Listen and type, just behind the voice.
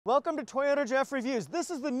Welcome to Toyota Jeff Reviews. This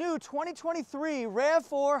is the new 2023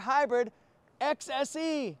 RAV4 Hybrid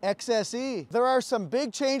XSE. XSE. There are some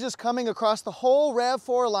big changes coming across the whole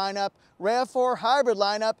RAV4 lineup, RAV4 Hybrid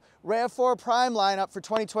lineup, RAV4 Prime lineup for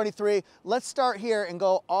 2023. Let's start here and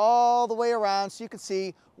go all the way around so you can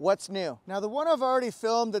see what's new. Now the one I've already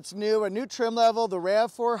filmed that's new, a new trim level, the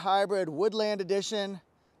RAV4 Hybrid Woodland Edition.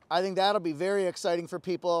 I think that'll be very exciting for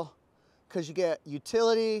people because you get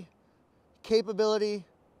utility, capability,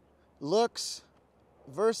 looks,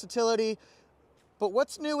 versatility. But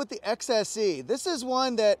what's new with the XSE? This is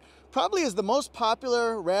one that probably is the most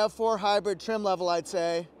popular RAV4 Hybrid trim level, I'd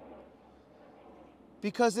say,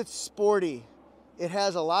 because it's sporty. It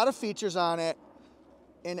has a lot of features on it,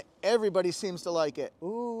 and everybody seems to like it.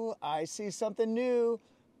 Ooh, I see something new.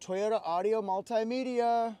 Toyota Audio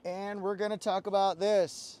Multimedia. And we're gonna talk about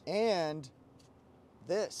this and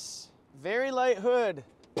this. Very light hood.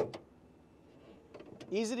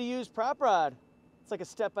 Easy to use prop rod. It's like a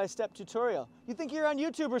step-by-step tutorial. You think you're on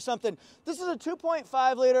YouTube or something. This is a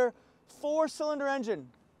 2.5 liter, 4-cylinder engine.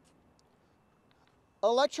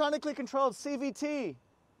 Electronically controlled CVT.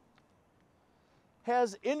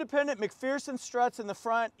 Has independent McPherson struts in the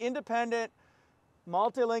front, independent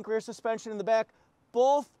multi-link rear suspension in the back.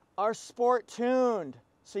 Both are sport tuned.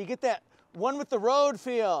 So you get that one with the road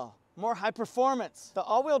feel, more high performance. The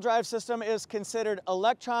all-wheel drive system is considered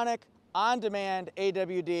electronic on-demand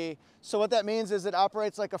AWD. So what that means is it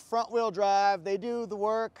operates like a front-wheel drive. They do the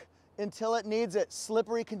work until it needs it.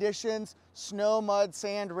 Slippery conditions, snow, mud,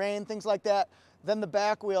 sand, rain, things like that. Then the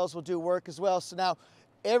back wheels will do work as well. So now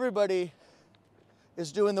everybody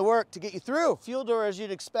is doing the work to get you through. Fuel door, as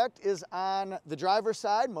you'd expect, is on the driver's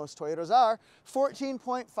side. Most Toyotas are.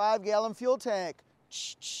 14.5 gallon fuel tank.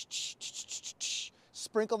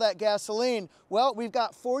 Sprinkle that gasoline. Well, we've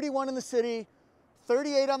got 41 in the city,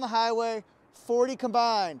 38 on the highway, 40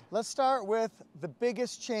 combined. Let's start with the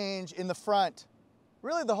biggest change in the front.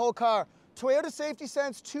 Really the whole car. Toyota Safety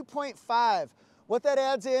Sense 2.5. What that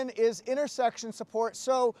adds in is intersection support.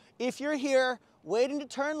 So if you're here waiting to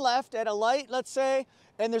turn left at a light, let's say,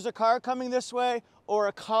 and there's a car coming this way, or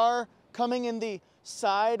a car coming in the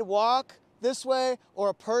sidewalk this way, or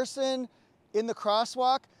a person in the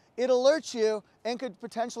crosswalk, it alerts you and could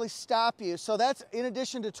potentially stop you. So that's in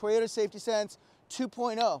addition to Toyota Safety Sense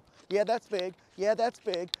 2.0. Yeah, that's big. Yeah, that's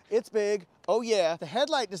big. It's big. Oh yeah. The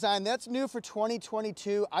headlight design, that's new for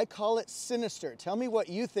 2022. I call it sinister. Tell me what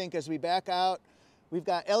you think as we back out. We've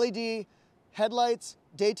got LED headlights,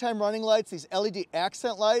 daytime running lights, these LED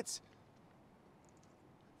accent lights.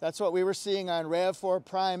 That's what we were seeing on RAV4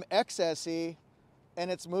 Prime XSE,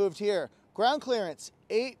 and it's moved here. Ground clearance,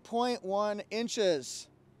 8.1 inches.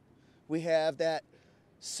 We have that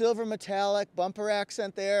silver metallic bumper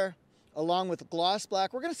accent there, along with gloss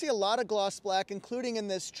black. We're gonna see a lot of gloss black, including in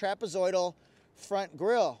this trapezoidal front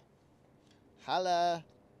grille. Holla.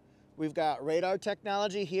 We've got radar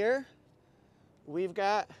technology here. We've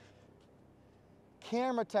got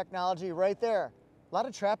camera technology right there. A lot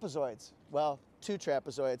of trapezoids. Well, 2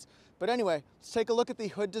 trapezoids. But anyway, let's take a look at the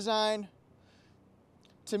hood design.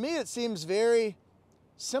 To me, it seems very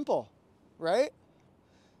simple, right?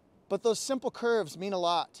 But those simple curves mean a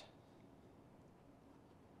lot.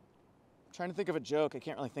 Trying to think of a joke. I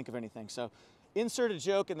can't really think of anything. So insert a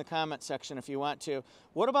joke in the comment section if you want to.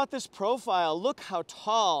 What about this profile? Look how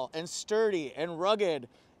tall and sturdy and rugged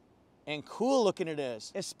and cool looking it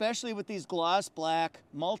is, especially with these gloss black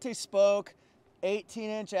multi-spoke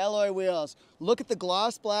 18-inch alloy wheels. Look at the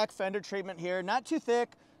gloss black fender treatment here. Not too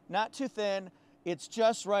thick, not too thin. It's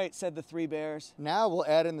just right, said the 3 Bears. Now we'll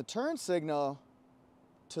add in the turn signal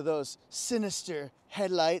to those sinister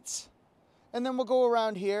headlights. And then we'll go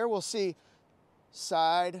around here. We'll see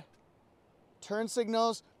side turn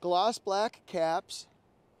signals, gloss black caps.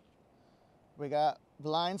 We got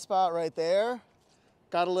blind spot right there.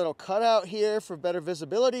 Got a little cutout here for better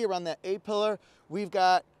visibility around that A-pillar. We've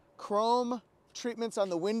got chrome treatments on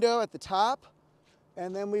the window at the top.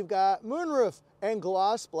 And then we've got moonroof and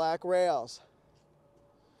gloss black rails.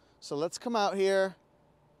 So let's come out here.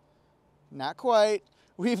 Not quite.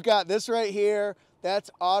 We've got this right here.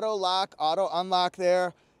 That's auto lock, auto unlock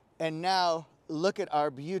there. And now look at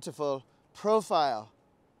our beautiful profile.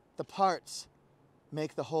 The parts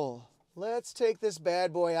make the whole. Let's take this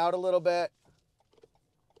bad boy out a little bit.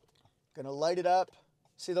 Gonna light it up.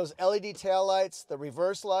 See those LED tail lights, the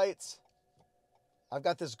reverse lights? I've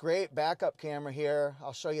got this great backup camera here.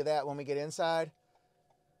 I'll show you that when we get inside.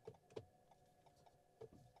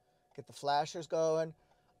 Get the flashers going.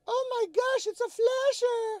 Oh my gosh, it's a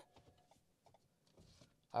flasher!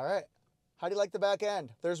 All right, How do you like the back end?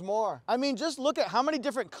 There's more. I mean, just look at how many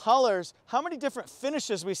different colors, how many different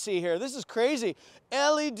finishes we see here. This is crazy.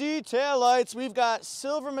 LED taillights. We've got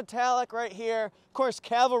silver metallic right here. Of course,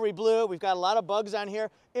 cavalry blue. We've got a lot of bugs on here.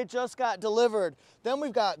 It just got delivered. Then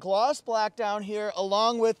we've got gloss black down here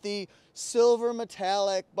along with the silver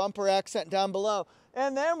metallic bumper accent down below.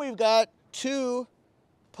 And then we've got two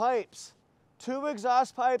pipes. Two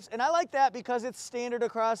exhaust pipes, and I like that because it's standard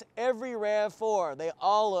across every RAV4. They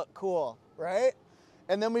all look cool, right?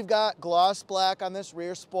 And then we've got gloss black on this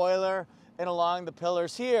rear spoiler and along the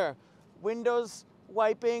pillars here. Windows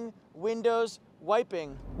wiping, windows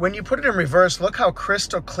wiping. When you put it in reverse, look how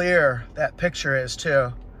crystal clear that picture is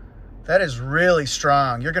too. That is really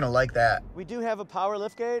strong. You're gonna like that. We do have a power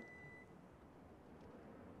liftgate.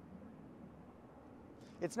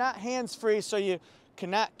 It's not hands-free, so you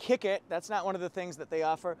cannot kick it. That's not one of the things that they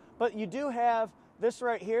offer. But you do have this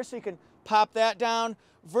right here, so you can pop that down.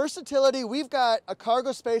 Versatility, we've got a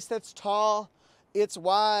cargo space that's tall, it's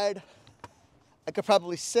wide. I could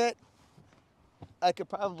probably sit. I could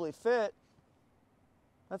probably fit.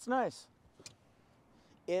 That's nice.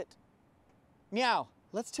 Meow.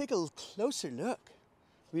 Let's take a closer look.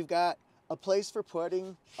 We've got a place for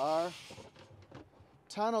putting our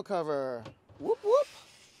tonneau cover. Whoop, whoop.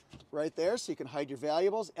 Right there, so you can hide your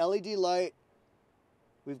valuables. LED light.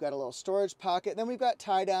 We've got a little storage pocket. Then we've got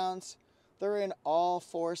tie downs. They're in all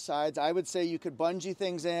four sides. I would say you could bungee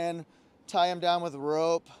things in, tie them down with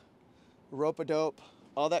rope, rope-a-dope,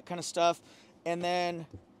 all that kind of stuff. And then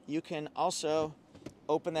you can also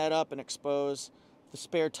open that up and expose the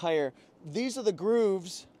spare tire. These are the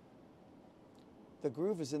grooves. The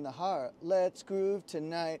groove is in the heart. Let's groove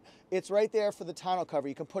tonight. It's right there for the tonneau cover.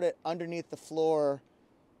 You can put it underneath the floor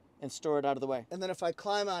and store it out of the way. And then if I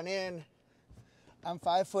climb on in, I'm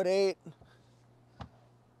 5'8".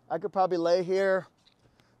 I could probably lay here,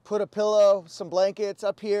 put a pillow, some blankets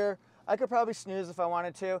up here. I could probably snooze if I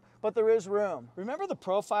wanted to, but there is room. Remember the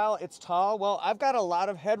profile, it's tall? Well, I've got a lot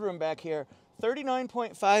of headroom back here.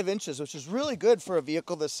 39.5 inches, which is really good for a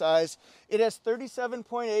vehicle this size. It has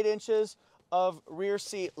 37.8 inches of rear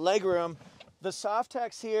seat legroom. The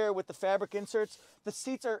Softex here with the fabric inserts, the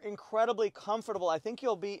seats are incredibly comfortable. I think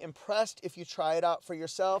you'll be impressed if you try it out for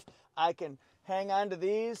yourself. I can hang on to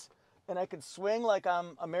these and I can swing like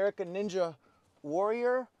I'm American Ninja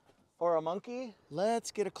Warrior or a monkey.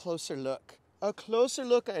 Let's get a closer look. A closer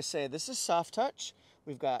look, I say. This is soft touch.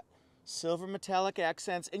 We've got silver metallic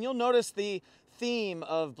accents, and you'll notice the theme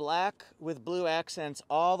of black with blue accents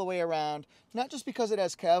all the way around, not just because it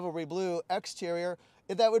has cavalry blue exterior,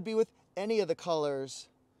 that would be with any of the colors.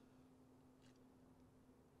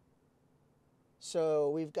 So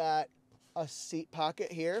we've got a seat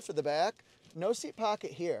pocket here for the back. No seat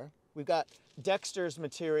pocket here. We've got Dexter's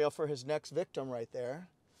material for his next victim right there.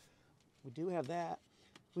 We do have that.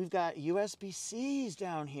 We've got USB-Cs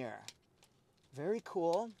down here. Very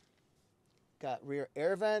cool. Got rear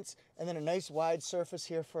air vents and then a nice wide surface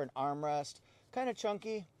here for an armrest. Kind of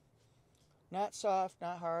chunky, not soft,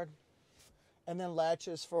 not hard. And then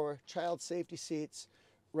latches for child safety seats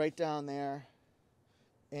right down there.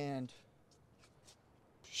 And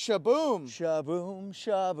shaboom, shaboom,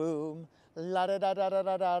 shaboom, la da da da da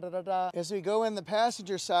da da da da. As we go in the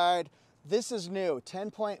passenger side, this is new,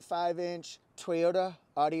 10.5-inch Toyota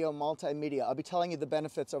audio multimedia. I'll be telling you the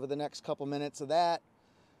benefits over the next couple minutes of that.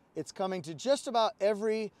 It's coming to just about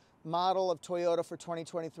every model of Toyota for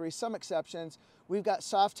 2023, some exceptions. We've got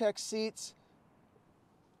Softex seats,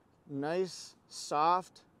 nice,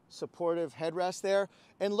 soft, supportive headrest there.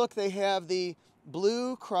 And look, they have the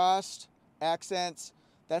blue crossed accents.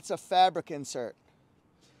 That's a fabric insert.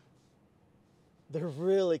 They're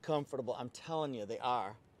really comfortable. I'm telling you, they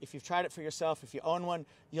are. If you've tried it for yourself, if you own one,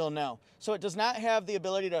 you'll know. So it does not have the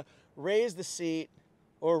ability to raise the seat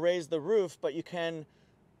or raise the roof, but you can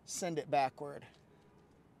send it backward.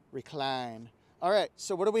 Recline. All right,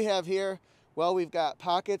 so what do we have here? Well, we've got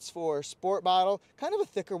pockets for sport bottle. Kind of a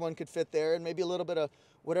thicker one could fit there, and maybe a little bit of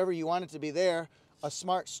whatever you want it to be there. A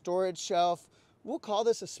smart storage shelf. We'll call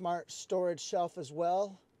this a smart storage shelf as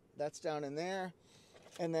well. That's down in there.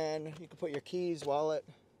 And then you can put your keys, wallet,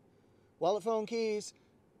 phone, keys.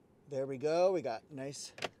 There we go. We got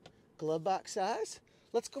nice glove box size.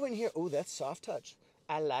 Let's go in here. Oh, that's soft touch.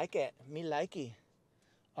 I like it. Me likey.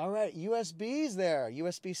 All right, USBs there.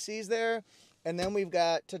 USB-C's there. And then we've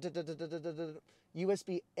got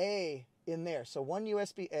USB-A in there. So one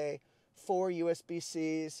USB-A, 4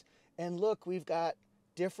 USB-C's. And look, we've got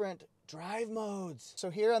different drive modes. So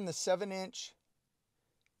here on the 7-inch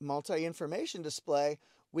multi-information display,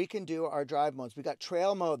 we can do our drive modes. We got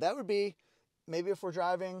trail mode. That would be maybe if we're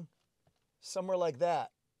driving somewhere like that.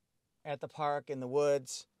 at the park, in the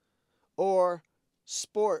woods. Or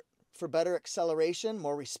sport for better acceleration,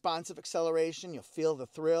 more responsive acceleration. You'll feel the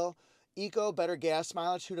thrill. Eco, better gas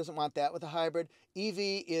mileage. Who doesn't want that with a hybrid?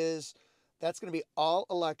 EV that's going to be all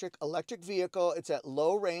electric vehicle. It's at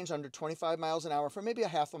low range, under 25 miles an hour for maybe a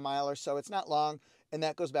half a mile or so. It's not long, and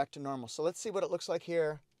that goes back to normal. So let's see what it looks like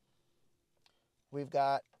here. We've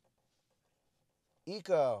got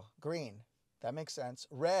Eco, green. That makes sense.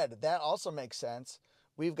 Red, that also makes sense.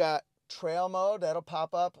 We've got trail mode, that'll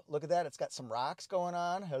pop up. Look at that, it's got some rocks going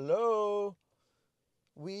on. Hello.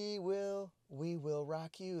 We will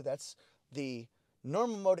rock you. That's the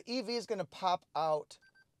normal mode. EV is going to pop out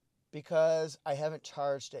because I haven't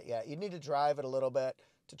charged it yet. You need to drive it a little bit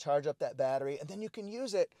to charge up that battery, and then you can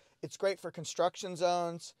use it. It's great for construction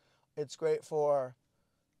zones. It's great for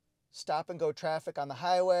stop and go traffic on the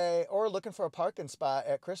highway, or looking for a parking spot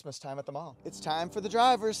at Christmas time at the mall. It's time for the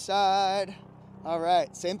driver's side. All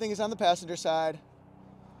right, same thing as on the passenger side.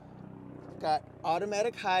 Got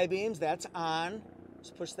automatic high beams, that's on.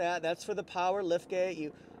 Just push that, that's for the power lift gate.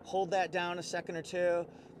 You hold that down a second or two.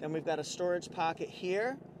 Then we've got a storage pocket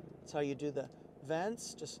here. That's how you do the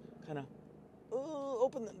vents. Just kind of,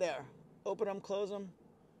 open them there. Open them, close them,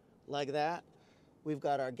 like that. We've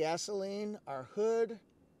got our gasoline, our hood.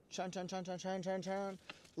 Chun, chun, chun, chun, chun, chun, chun.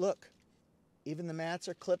 Look, even the mats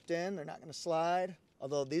are clipped in. They're not going to slide.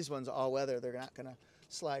 Although these ones are all weather, they're not going to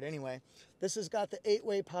slide anyway. This has got the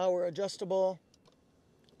 8-way power adjustable,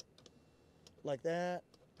 like that.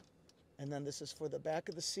 And then this is for the back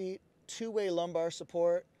of the seat, 2-way lumbar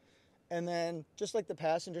support. And then, just like the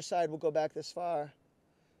passenger side will go back this far,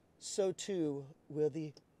 so too will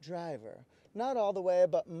the driver. Not all the way,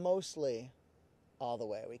 but mostly all the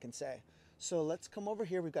way, we can say. So let's come over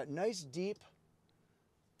here. We've got nice deep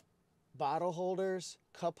bottle holders,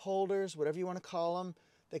 cup holders, whatever you want to call them.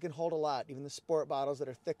 They can hold a lot, even the sport bottles that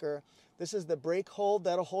are thicker. This is the brake hold.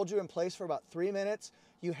 That'll hold you in place for about 3 minutes.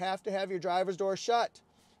 You have to have your driver's door shut.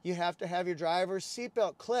 You have to have your driver's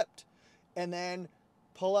seatbelt clipped. And then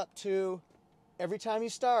pull up to, every time you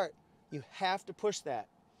start, you have to push that,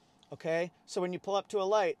 okay? So when you pull up to a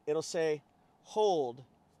light, it'll say hold.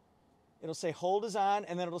 It'll say hold is on,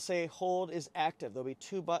 and then it'll say hold is active. There'll be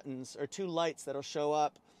 2 buttons or 2 lights that'll show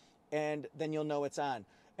up, and then you'll know it's on.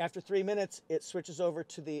 After 3 minutes, it switches over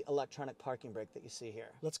to the electronic parking brake that you see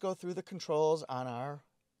here. Let's go through the controls on our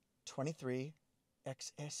 23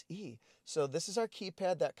 XSE. So this is our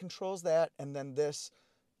keypad that controls that, and then this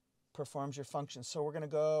performs your function. So we're going to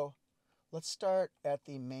go, let's start at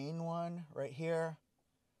the main one right here.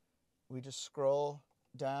 We just scroll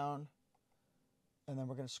down, and then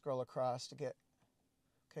we're going to scroll across to get,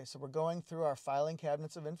 okay, so we're going through our filing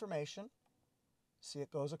cabinets of information. See,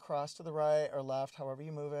 it goes across to the right or left, however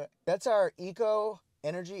you move it. That's our eco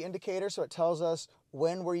energy indicator, so it tells us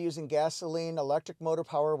when we're using gasoline, electric motor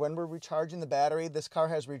power, when we're recharging the battery. This car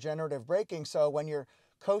has regenerative braking, so when you're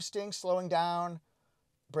coasting, slowing down,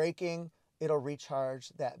 braking, it'll recharge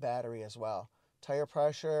that battery as well. Tire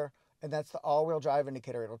pressure, and that's the all-wheel drive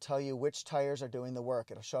indicator. It'll tell you which tires are doing the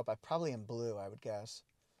work. It'll show up probably in blue, I would guess.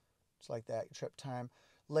 Just like that, your trip time.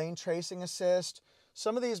 Lane tracing assist.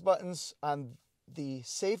 Some of these buttons on the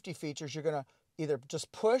safety features, you're going to either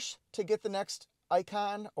just push to get the next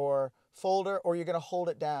icon or folder, or you're going to hold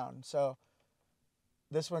it down. So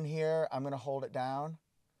this one here, I'm going to hold it down.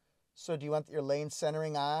 So do you want your lane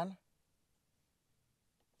centering on?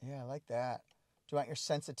 Yeah, I like that. Do you want your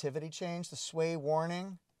sensitivity change? The sway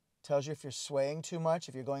warning tells you if you're swaying too much,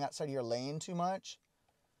 if you're going outside of your lane too much.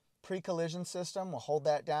 Pre-collision system, we'll hold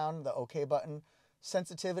that down, the OK button.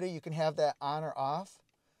 Sensitivity, you can have that on or off.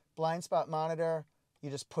 Blind spot monitor, you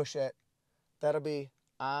just push it. That'll be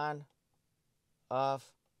on,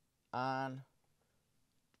 off, on,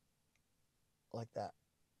 like that.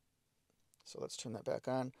 So let's turn that back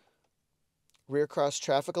on. Rear cross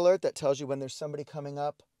traffic alert, that tells you when there's somebody coming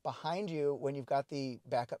up behind you when you've got the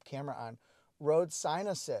backup camera on. Road sign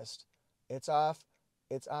assist, it's off,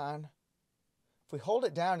 it's on. If we hold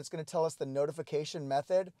it down, it's going to tell us the notification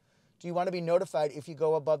method. Do you want to be notified if you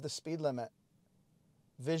go above the speed limit?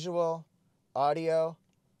 Visual, audio,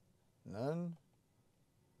 none,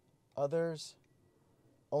 others,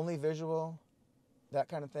 only visual, that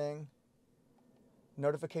kind of thing.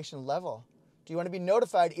 Notification level. Do you want to be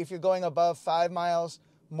notified if you're going above 5 miles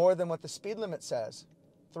more than what the speed limit says?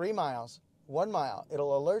 3 miles, 1 mile,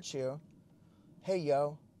 it'll alert you. Hey,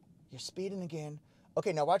 yo, you're speeding again.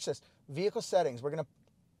 Okay, now watch this. Vehicle settings, we're going to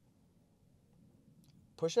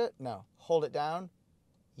push it? No. Hold it down?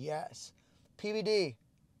 Yes. PBD,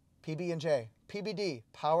 PB&J. PBD,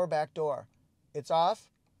 power back door. It's off,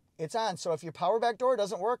 it's on. So if your power back door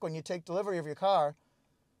doesn't work when you take delivery of your car,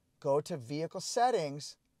 go to vehicle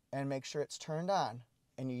settings and make sure it's turned on.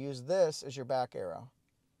 And you use this as your back arrow.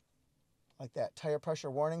 Like that. Tire pressure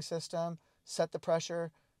warning system. Set the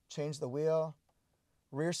pressure. Change the wheel.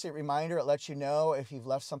 Rear seat reminder. It lets you know if you've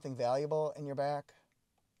left something valuable in your back.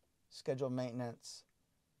 Schedule maintenance.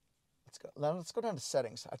 Let's go down to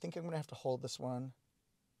settings. I think I'm going to have to hold this one.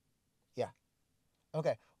 Yeah.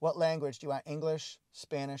 Okay. What language? Do you want English,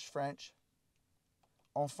 Spanish, French?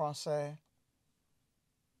 En français?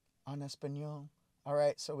 En espagnol? All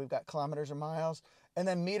right. So we've got kilometers or miles. And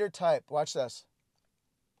then meter type. Watch this.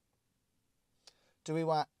 Do we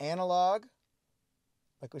want analog?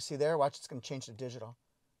 Like we see there. Watch, it's going to change to digital.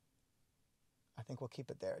 I think we'll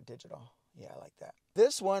keep it there, digital. Yeah, I like that.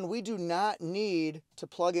 This one, we do not need to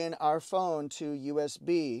plug in our phone to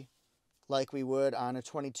USB like we would on a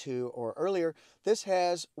 22 or earlier. This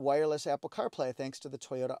has wireless Apple CarPlay thanks to the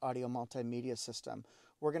Toyota Audio Multimedia System.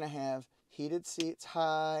 We're going to have heated seats,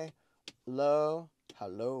 high, low. How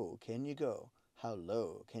low can you go? How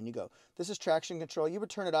low can you go? This is traction control. You would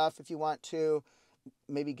turn it off if you want to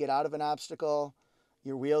maybe get out of an obstacle.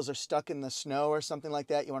 Your wheels are stuck in the snow or something like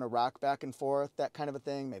that. You want to rock back and forth, that kind of a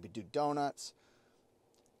thing. Maybe do donuts.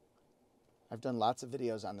 I've done lots of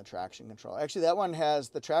videos on the traction control. Actually, that one has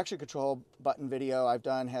the traction control button video I've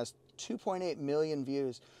done has 2.8 million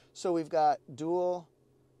views. So we've got dual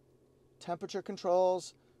temperature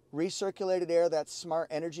controls, recirculated air, that's smart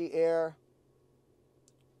energy air,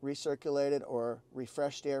 recirculated or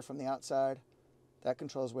refreshed air from the outside. That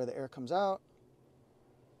controls where the air comes out,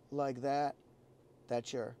 like that.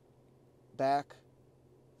 That's your back.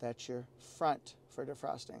 That's your front for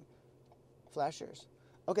defrosting. Flashers.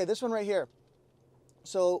 Okay, this one right here.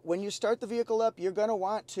 So when you start the vehicle up, you're going to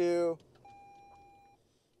want to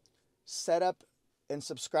set up and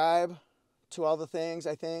subscribe to all the things,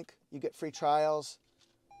 I think. You get free trials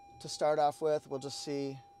to start off with. We'll just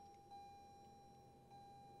see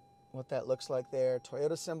what that looks like there.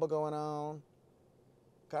 Toyota symbol going on.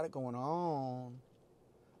 Got it going on.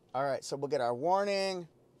 All right, so we'll get our warning.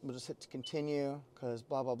 We'll just hit to continue because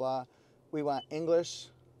blah, blah, blah. We want English.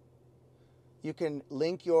 You can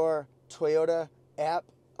link your Toyota app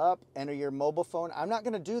up, enter your mobile phone. I'm not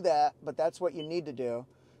going to do that, but that's what you need to do.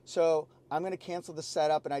 So I'm going to cancel the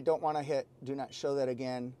setup, and I don't want to hit do not show that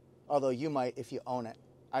again, although you might if you own it.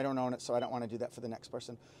 I don't own it, so I don't want to do that for the next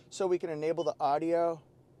person. So we can enable the audio,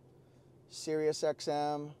 Sirius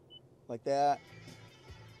XM, like that.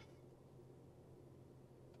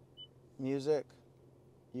 Music,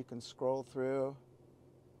 you can scroll through.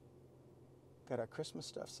 Got our Christmas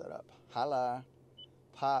stuff set up. Holla,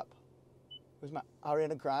 pop. Where's my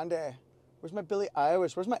Ariana Grande? Where's my Billie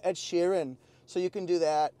Eilish? Where's my Ed Sheeran? So you can do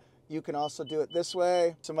that. You can also do it this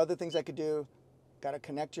way. Some other things I could do. Got to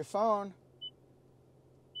connect your phone.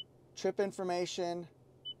 Trip information,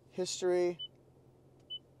 history,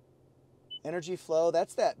 energy flow.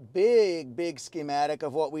 That's that big, big schematic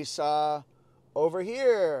of what we saw over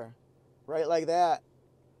here. Right like that.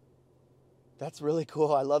 That's really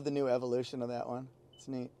cool. I love the new evolution of that one. It's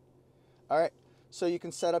neat. All right. So you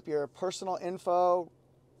can set up your personal info,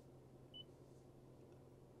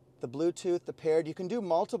 the Bluetooth, the paired. You can do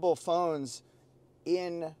multiple phones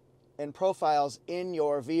and profiles in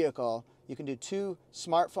your vehicle. You can do 2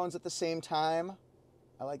 smartphones at the same time.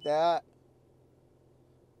 I like that.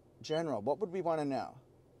 General. What would we want to know?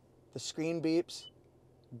 The screen beeps,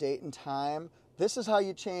 date and time. This is how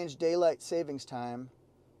you change daylight savings time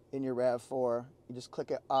in your RAV4. You just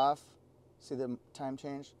click it off. See the time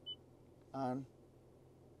change? On.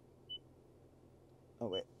 Oh,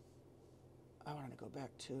 wait. I wanted to go back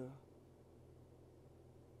to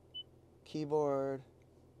keyboard,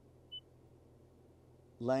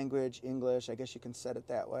 language, English. I guess you can set it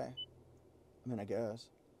that way. I mean, I guess.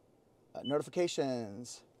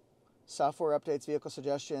 Notifications, software updates, vehicle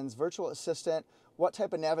suggestions, virtual assistant. What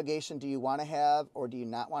type of navigation do you want to have or do you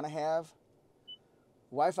not want to have?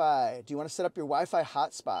 Wi-Fi. Do you want to set up your Wi-Fi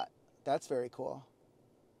hotspot? That's very cool.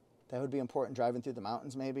 That would be important driving through the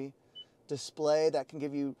mountains maybe. Display, that can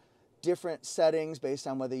give you different settings based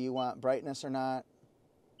on whether you want brightness or not.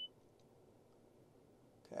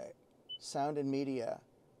 Okay. Sound and media.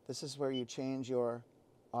 This is where you change your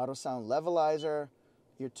auto sound levelizer,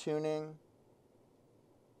 your tuning.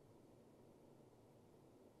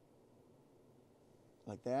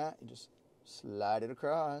 Like that. You just slide it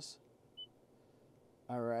across.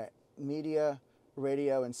 All right. Media,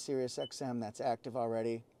 radio, and Sirius XM. That's active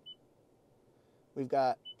already. We've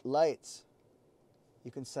got lights.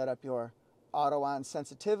 You can set up your auto on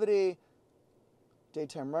sensitivity,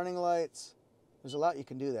 daytime running lights. There's a lot you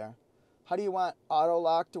can do there. How do you want auto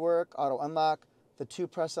lock to work, auto unlock, the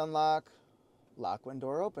 2-press unlock, lock when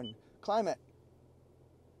door open. Climate.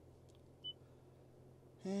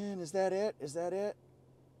 And is that it? Is that it?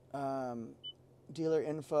 Dealer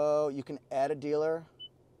info. You can add a dealer.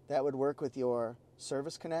 That would work with your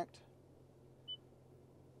Service Connect.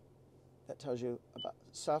 That tells you about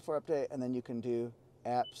software update, and then you can do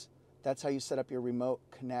apps. That's how you set up your remote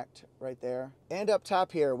connect right there. And up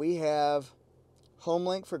top here, we have home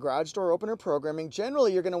link for garage door opener programming.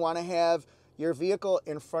 Generally, you're going to want to have your vehicle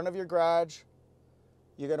in front of your garage.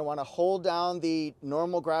 You're going to want to hold down the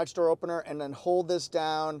normal garage door opener and then hold this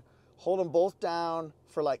down. Hold them both down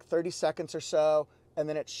for like 30 seconds or so, and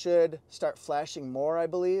then it should start flashing more, I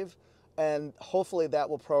believe. And hopefully that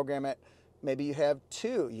will program it. Maybe you have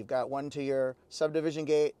two. You've got one to your subdivision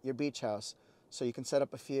gate, your beach house. So you can set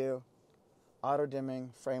up a few. Auto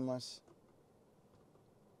dimming, frameless.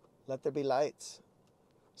 Let there be lights.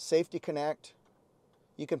 Safety connect.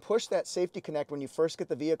 You can push that safety connect when you first get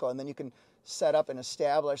the vehicle, and then you can set up and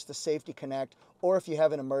establish the safety connect. Or if you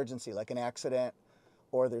have an emergency, like an accident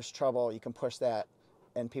or there's trouble, you can push that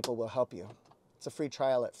and people will help you. It's a free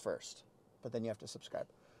trial at first, but then you have to subscribe.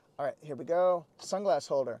 All right, here we go. Sunglass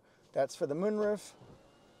holder. That's for the moonroof.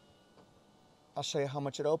 I'll show you how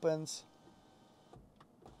much it opens.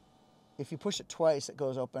 If you push it twice, it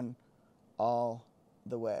goes open all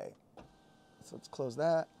the way. So let's close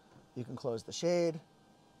that. You can close the shade.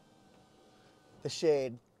 The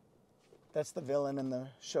shade, that's the villain in the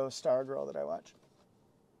show Stargirl that I watch.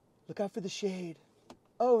 Look out for the shade.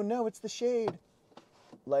 Oh no, it's the shade.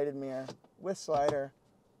 Lighted mirror with slider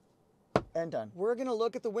and done. We're gonna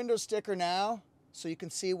look at the window sticker now so you can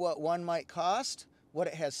see what one might cost, what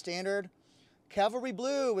it has standard. Cavalry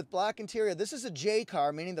blue with black interior. This is a J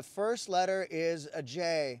car, meaning the first letter is a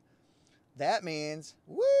J. That means,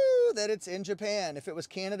 woo, that it's in Japan. If it was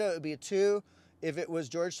Canada, it would be a 2. If it was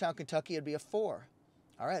Georgetown, Kentucky, it'd be a 4.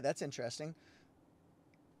 All right, that's interesting.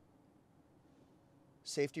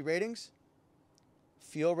 Safety ratings.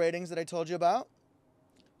 Fuel ratings that I told you about.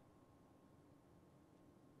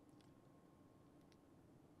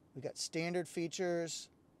 We got standard features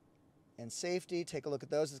and safety. Take a look at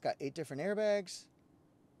those. It's got 8 different airbags.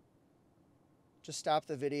 Just stop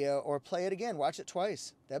the video or play it again. Watch it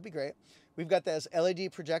twice. That'd be great. We've got those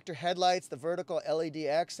LED projector headlights, the vertical LED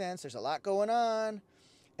accents. There's a lot going on.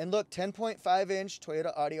 And look, 10.5-inch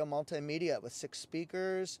Toyota audio multimedia with 6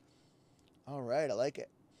 speakers. All right, I like it.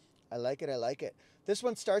 I like it, I like it. This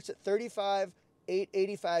one starts at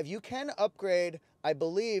 $35,885. You can upgrade, I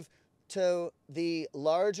believe, to the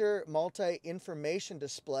larger multi-information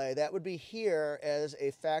display. That would be here as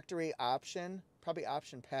a factory option, probably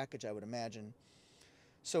option package, I would imagine.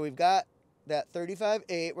 So we've got that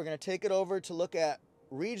 35.8. We're going to take it over to look at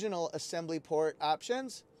regional assembly port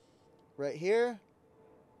options right here.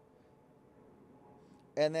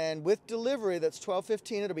 And then with delivery, that's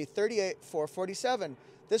 $12.15. It'll be $38,447.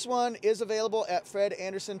 This one is available at Fred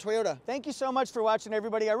Anderson Toyota. Thank you so much for watching,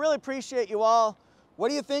 everybody. I really appreciate you all. What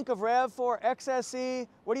do you think of RAV4 XSE?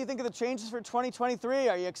 What do you think of the changes for 2023?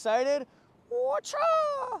 Are you excited?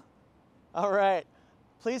 Watcha! All right.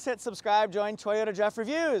 Please hit subscribe, join Toyota Jeff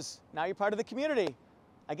Reviews. Now you're part of the community.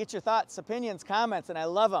 I get your thoughts, opinions, comments, and I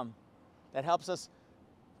love them. That helps us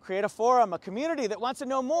create a forum, a community that wants to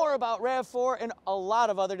know more about RAV4 and a lot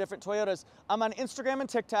of other different Toyotas. I'm on Instagram and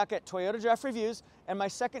TikTok at Toyota Jeff Reviews, and my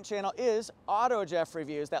second channel is Auto Jeff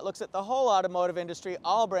Reviews. That looks at the whole automotive industry,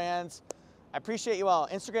 all brands. I appreciate you all.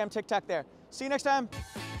 Instagram, TikTok there. See you next time.